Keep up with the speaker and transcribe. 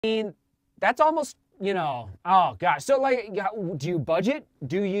mean, that's almost, you know, oh gosh. So like, do you budget?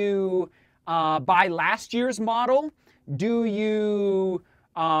 Do you buy last year's model? Do you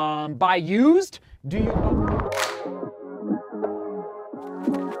buy used? Do you...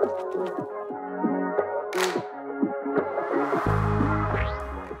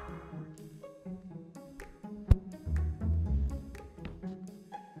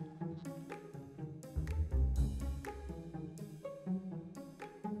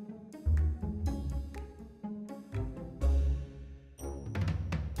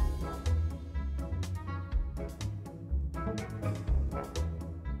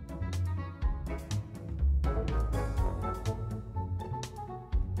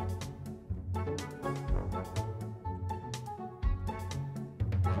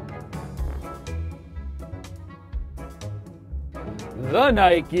 The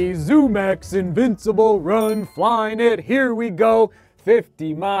Nike ZoomX Invincible Run Flyknit. Here we go.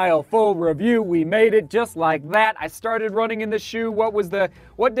 50-mile full review. We made it just like that. I started running in the shoe.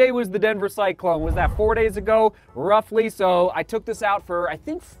 What day was the Denver Cyclone? Was that 4 days ago, roughly? So I took this out for, I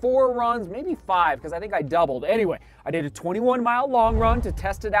think, 4 runs, maybe 5, because I think I doubled. Anyway, I did a 21-mile long run to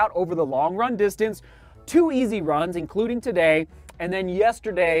test it out over the long run distance. 2 easy runs, including today. And then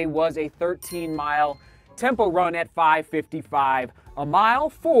yesterday was a 13-mile tempo run at 5:55 a mile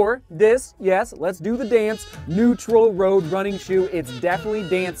for this, yes, let's do the dance, neutral road running shoe. It's definitely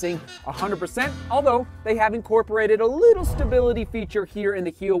dancing 100%, although they have incorporated a little stability feature here in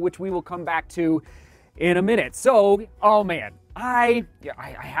the heel, which we will come back to in a minute. So, oh man, I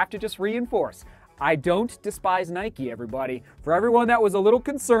have to just reinforce, I don't despise Nike, everybody. For everyone that was a little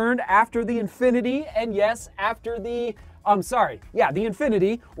concerned after the Infinity, and yes, after the the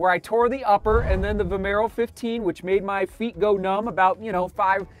Infinity, where I tore the upper, and then the Vomero 15, which made my feet go numb about, you know,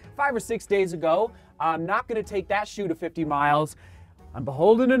 5 or 6 days ago. I'm not going to take that shoe to 50 miles. I'm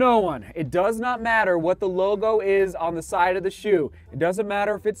beholden to no one. It does not matter what the logo is on the side of the shoe. It doesn't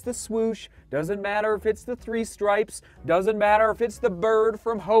matter if it's the swoosh, doesn't matter if it's the 3 stripes, doesn't matter if it's the bird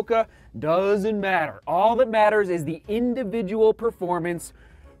from Hoka, doesn't matter. All that matters is the individual performance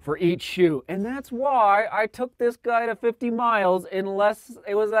for each shoe. And that's why I took this guy to 50 miles in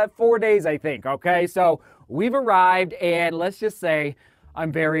it was 4 days, I think, okay? So we've arrived, and let's just say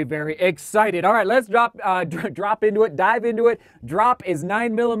I'm very, very excited. All right, let's drop into it, dive into it. Drop is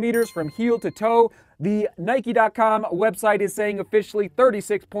 9 millimeters from heel to toe. The Nike.com website is saying officially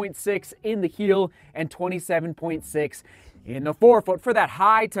 36.6 in the heel and 27.6 in the forefoot. For that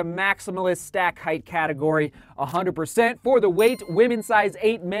high to maximalist stack height category, 100%. For the weight, women's size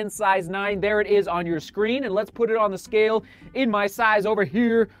 8, men's size 9. There it is on your screen. And let's put it on the scale. In my size over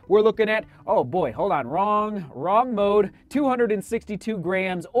here, we're looking at, oh boy, hold on, wrong mode, 262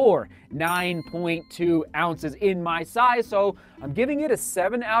 grams or 9.2 ounces in my size. So I'm giving it a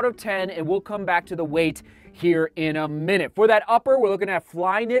 7 out of 10, and we'll come back to the weight here in a minute. For that upper, we're looking at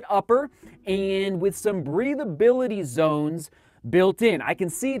Flyknit upper, and with some breathability zones built in. I can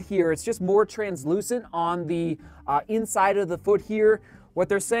see it here. It's just more translucent on the inside of the foot here. What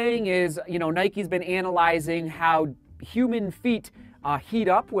they're saying is, you know, Nike's been analyzing how human feet heat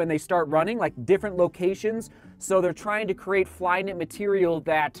up when they start running, like different locations. So they're trying to create Flyknit material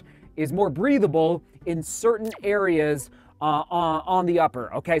that is more breathable in certain areas on the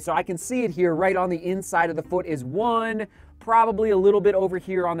upper. Okay, so I can see it here right on the inside of the foot is one, probably a little bit over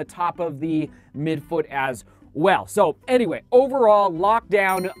here on the top of the midfoot as well. So anyway, overall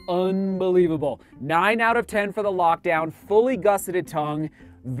lockdown, unbelievable. 9 out of 10 for the lockdown, fully gusseted tongue.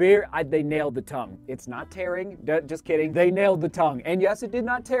 They nailed the tongue. It's not tearing, just kidding. They nailed the tongue. And yes, it did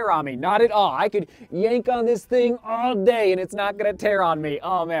not tear on me, not at all. I could yank on this thing all day and it's not gonna tear on me.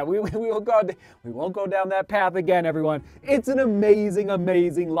 Oh man, we won't go down that path again, everyone. It's an amazing,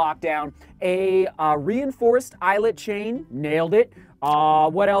 amazing lockdown. A reinforced eyelet chain, nailed it.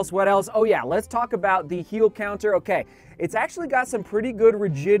 What else? Oh yeah, let's talk about the heel counter. Okay, it's actually got some pretty good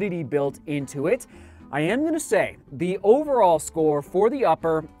rigidity built into it. I am going to say the overall score for the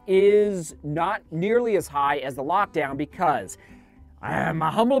upper is not nearly as high as the lockdown because,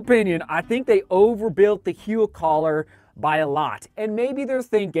 my humble opinion, I think they overbuilt the heel collar by a lot. And maybe they're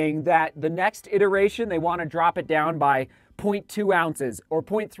thinking that the next iteration, they want to drop it down by 0.2 ounces or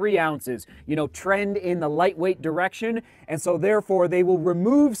 0.3 ounces, you know, trend in the lightweight direction. And so therefore they will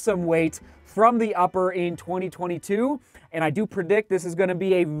remove some weight from the upper in 2022. And I do predict this is going to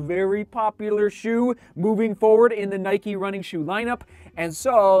be a very popular shoe moving forward in the Nike running shoe lineup. And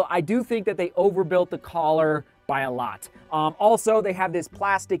so I do think that they overbuilt the collar by a lot. Also, they have this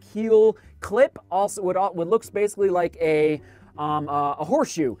plastic heel clip, also what looks basically like a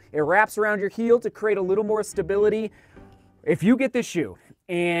horseshoe. It wraps around your heel to create a little more stability. If you get this shoe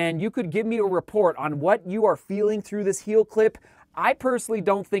and you could give me a report on what you are feeling through this heel clip. I personally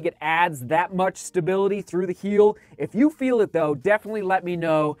don't think it adds that much stability through the heel. If you feel it though, definitely let me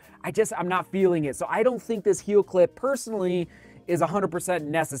know. I'm not feeling it. So I don't think this heel clip personally is 100%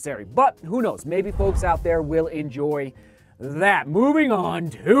 necessary, but who knows? Maybe folks out there will enjoy that. Moving on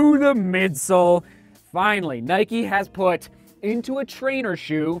to the midsole. Finally, Nike has put into a trainer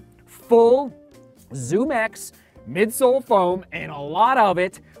shoe full ZoomX midsole foam, and a lot of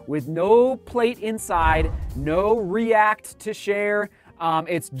it with no plate inside, no React to share.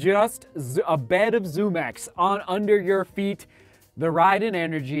 It's just a bed of ZoomX under your feet. The ride and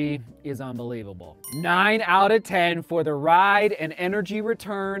energy is unbelievable. 9 out of 10 for the ride and energy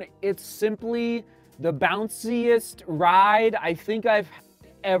return. It's simply the bounciest ride I think I've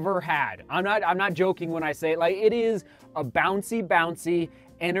ever had. I'm not joking when I say it. Like, it is a bouncy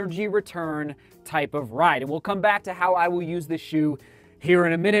energy return type of ride. And we'll come back to how I will use this shoe here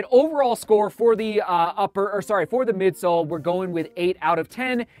in a minute. Overall score for the for the midsole, we're going with 8 out of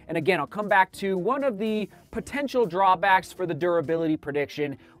 10. And again, I'll come back to one of the potential drawbacks for the durability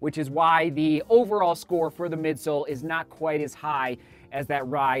prediction, which is why the overall score for the midsole is not quite as high as that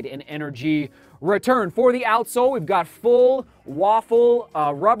ride and energy return. For the outsole, we've got full waffle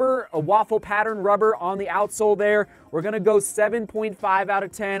rubber, a waffle pattern rubber on the outsole there. We're gonna go 7.5 out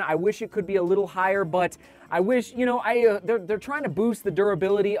of 10. I wish it could be a little higher, but I wish, you know, they're trying to boost the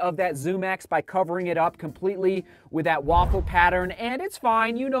durability of that ZoomX by covering it up completely with that waffle pattern, and it's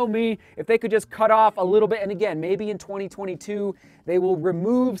fine. You know me, if they could just cut off a little bit, and again, maybe in 2022, they will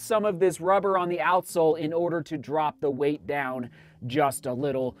remove some of this rubber on the outsole in order to drop the weight down just a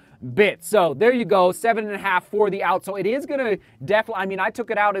little bit. So there you go, 7.5 for the outsole. It is gonna definitely, I mean, I took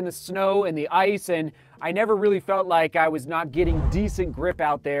it out in the snow and the ice, and I never really felt like I was not getting decent grip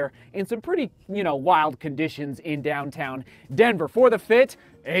out there in some pretty, you know, wild conditions in downtown Denver. For the fit,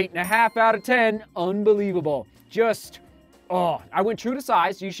 8.5 out of 10, unbelievable. Just, oh, I went true to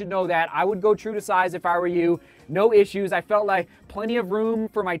size. You should know that. I would go true to size if I were you. No issues. I felt like plenty of room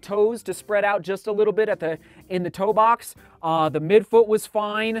for my toes to spread out just a little bit in the toe box. The midfoot was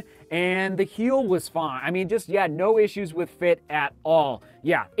fine, and the heel was fine. I mean, just, yeah, no issues with fit at all.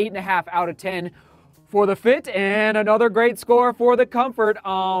 Yeah, 8.5 out of 10 for the fit, and another great score for the comfort.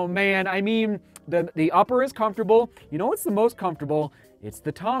 Oh man, I mean, the upper is comfortable. You know what's the most comfortable? It's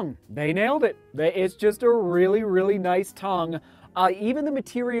the tongue. They nailed it. It's just a really, really nice tongue. Even the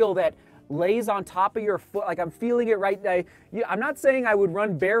material that lays on top of your foot, like I'm feeling it right there. I'm not saying I would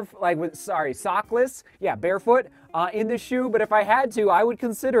run sockless, yeah, barefoot in this shoe, but if I had to, I would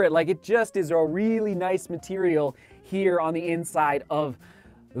consider it. Like, it just is a really nice material here on the inside of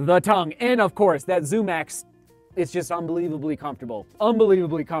the tongue. And of course, that ZoomX, it's just unbelievably comfortable.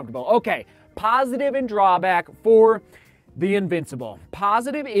 Unbelievably comfortable. Okay, positive and drawback for the Invincible.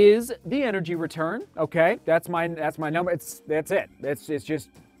 Positive is the energy return. Okay, that's my number. That's it. It's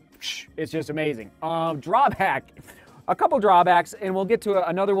just amazing. Drawback, a couple drawbacks, and we'll get to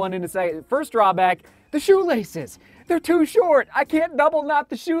another one in a second. First drawback, the shoelaces. They're too short. I can't double knot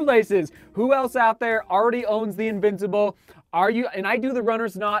the shoelaces. Who else out there already owns the Invincible? And I do the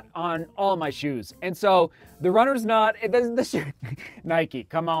runner's knot on all my shoes. And so the runner's knot, Nike,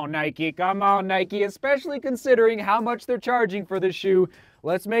 come on Nike, especially considering how much they're charging for this shoe.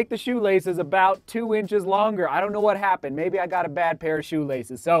 Let's make the shoelaces about 2 inches longer. I don't know what happened. Maybe I got a bad pair of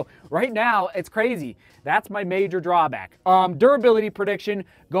shoelaces. So right now, it's crazy. That's my major drawback. Durability prediction,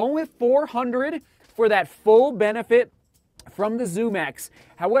 going with 400 for that full benefit from the ZoomX.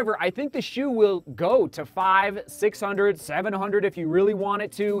 However, I think the shoe will go to 500, 600, 700 if you really want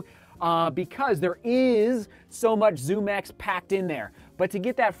it to, because there is so much ZoomX packed in there. But to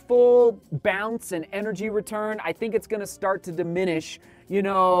get that full bounce and energy return, I think it's gonna start to diminish. You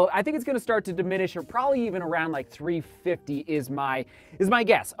know, I think it's gonna start to diminish, or probably even around like 350 is my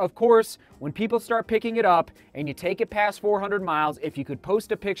guess. Of course, when people start picking it up and you take it past 400 miles, if you could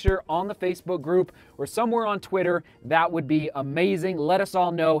post a picture on the Facebook group or somewhere on Twitter, that would be amazing. Let us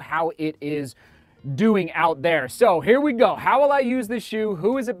all know how it is doing out there. So here we go. How will I use this shoe?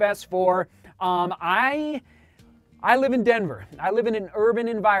 Who is it best for? I live in Denver. I live in an urban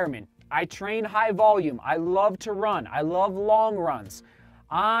environment. I train high volume. I love to run. I love long runs.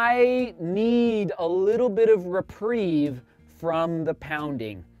 I need a little bit of reprieve from the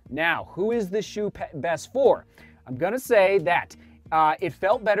pounding. Now, who is this shoe best for? I'm gonna say that it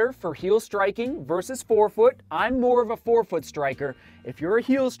felt better for heel striking versus forefoot. I'm more of a forefoot striker. If you're a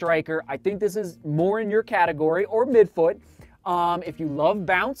heel striker, I think this is more in your category, or midfoot. If you love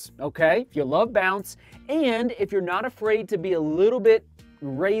bounce, okay, if you love bounce, and if you're not afraid to be a little bit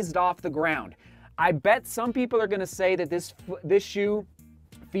raised off the ground. I bet some people are gonna say that this shoe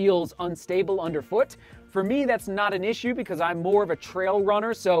feels unstable underfoot. For me, that's not an issue because I'm more of a trail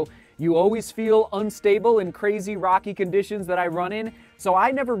runner, so you always feel unstable in crazy rocky conditions that I run in. So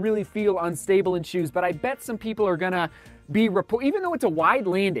I never really feel unstable in shoes, but I bet some people are gonna be even though it's a wide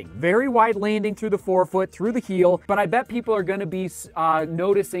landing, very wide landing through the forefoot, through the heel, but I bet people are gonna be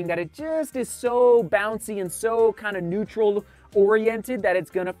noticing that it just is so bouncy and so kind of neutral oriented that it's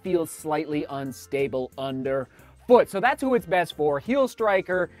gonna feel slightly unstable underfoot. So that's who it's best for. Heel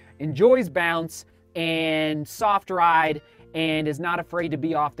striker, enjoys bounce and soft ride, and is not afraid to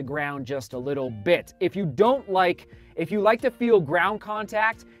be off the ground just a little bit. If you like to feel ground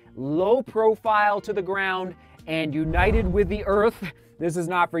contact, low profile to the ground, and united with the earth, this is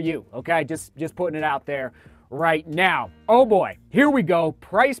not for you, okay? Just putting it out there right now. Oh boy, here we go.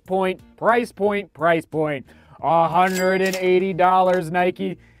 Price point, price point, price point. $180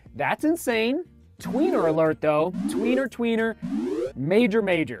 Nike. That's insane. Tweener alert though. Tweener, major,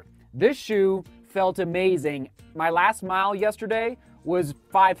 major. This shoe felt amazing. My last mile yesterday was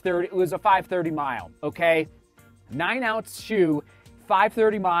 5:30. It was a 5:30 mile, okay? 9-ounce shoe,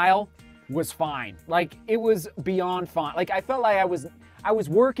 5:30 mile was fine. Like, it was beyond fine. Like, I felt like I was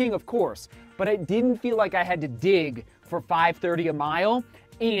working, of course, but it didn't feel like I had to dig for 5:30 a mile.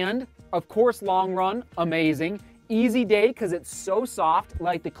 And of course, long run, amazing. Easy day because it's so soft,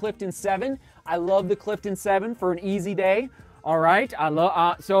 like the Clifton 7. I love the Clifton 7 for an easy day. All right, I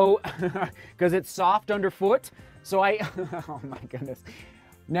love because it's soft underfoot. So oh my goodness.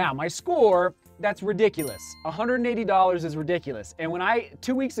 Now my score, that's ridiculous. $180 is ridiculous. And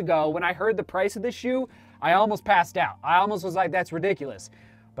 2 weeks ago, when I heard the price of this shoe, I almost passed out. I almost was like, that's ridiculous.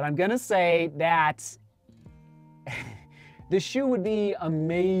 But I'm gonna say that the shoe would be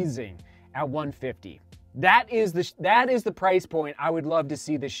amazing at $150. That is the price point I would love to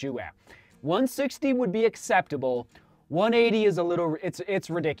see the shoe at. $160 would be acceptable. $180 is a little, it's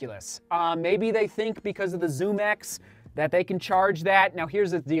ridiculous. Maybe they think because of the ZoomX that they can charge that. Now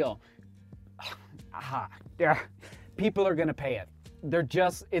here's the deal. People are gonna pay it. They're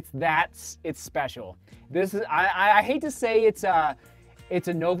just, it's special. This is, I hate to say it's a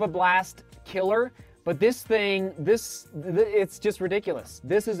Nova Blast killer, but this thing, it's just ridiculous.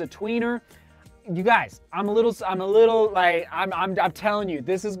 This is a tweener. You guys, I'm telling you,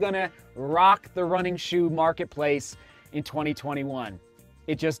 this is gonna rock the running shoe marketplace in 2021.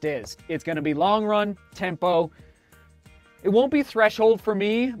 It just is. It's gonna be long run, tempo. It won't be threshold for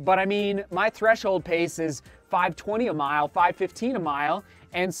me, but I mean, my threshold pace is 5:20 a mile, 5:15 a mile.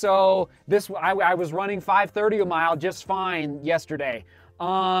 And so I was running 5:30 a mile just fine yesterday.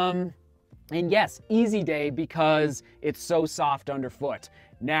 And yes, easy day because it's so soft underfoot.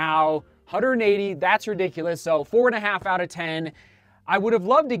 Now, 180, that's ridiculous. So 4.5 out of 10. I would have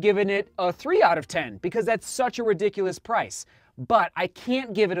loved to given it a 3 out of 10 because that's such a ridiculous price. But I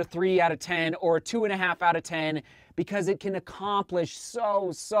can't give it a 3 out of 10 or a 2.5 out of 10 because it can accomplish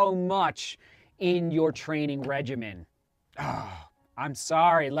so much in your training regimen. Oh, I'm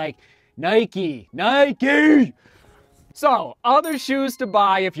sorry, like Nike. So, other shoes to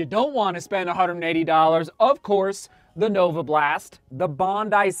buy if you don't want to spend $180, of course, the Nova Blast, the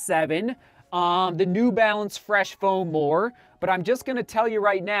Bondi 7, the New Balance Fresh Foam More. But I'm just going to tell you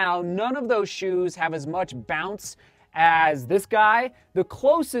right now, none of those shoes have as much bounce as this guy. The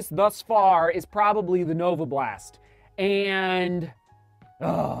closest thus far is probably the Nova Blast. And,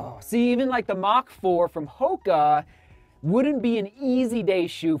 see, even like the Mach 4 from Hoka wouldn't be an easy day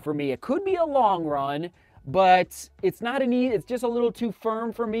shoe for me. It could be a long run, but it's not it's just a little too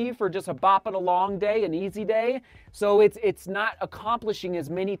firm for me for just a bop it along day, an easy day. So it's not accomplishing as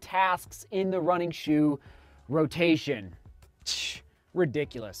many tasks in the running shoe rotation.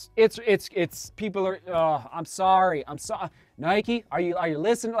 Ridiculous. It's people are, I'm sorry. Nike, are you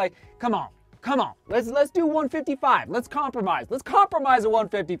listening? Like, come on. Let's do 155. Let's compromise at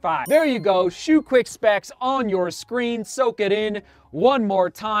 155. There you go. Shoe quick specs on your screen. Soak it in one more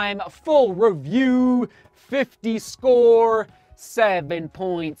time. Full review, 50 score,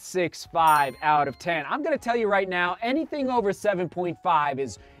 7.65 out of 10. I'm gonna tell you right now, anything over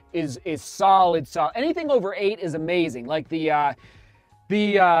 7.5 is solid. Anything over 8 is amazing. Like the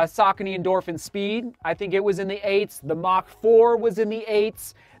Saucony Endorphin Speed, I think it was in the 8s. The Mach 4 was in the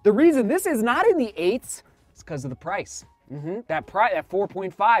 8s. The reason this is not in the 8s is because of the price. That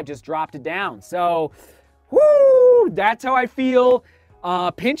 4.5 just dropped it down. So, whoo, that's how I feel.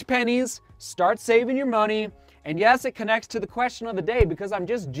 Pinch pennies, start saving your money. And yes, it connects to the question of the day because I'm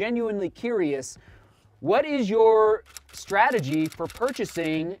just genuinely curious. What is your strategy for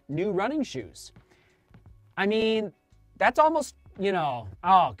purchasing new running shoes? I mean, that's almost, oh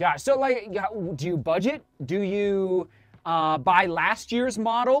gosh. So like, do you budget? Do you buy last year's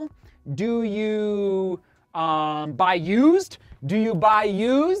model? Do you buy used? Do you buy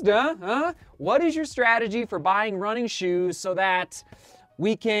used? What is your strategy for buying running shoes so that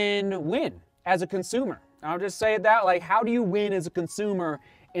we can win as a consumer? I'll just say it that, like, how do you win as a consumer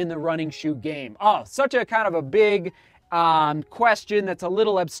in the running shoe game? Oh, such a kind of a big question that's a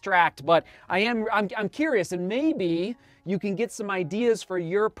little abstract, but I'm curious, and maybe you can get some ideas for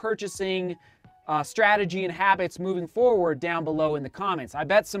your purchasing strategy and habits moving forward down below in the comments. I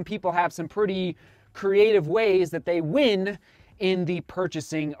bet some people have some pretty creative ways that they win in the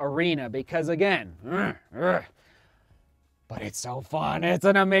purchasing arena, because again, but it's so fun. It's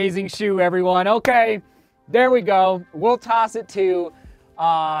an amazing shoe, everyone. Okay, there we go. We'll toss it to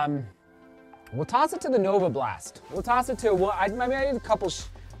the Nova Blast. We'll toss it to, well, I made a couple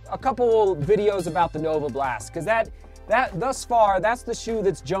videos about the Nova Blast, because that thus far, that's the shoe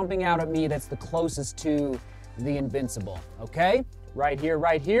that's jumping out at me that's the closest to the Invincible, okay? Right here,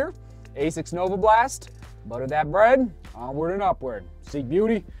 Asics Nova Blast, butter that bread, onward and upward. Seek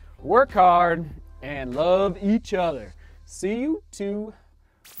beauty, work hard, and love each other. See you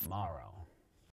tomorrow.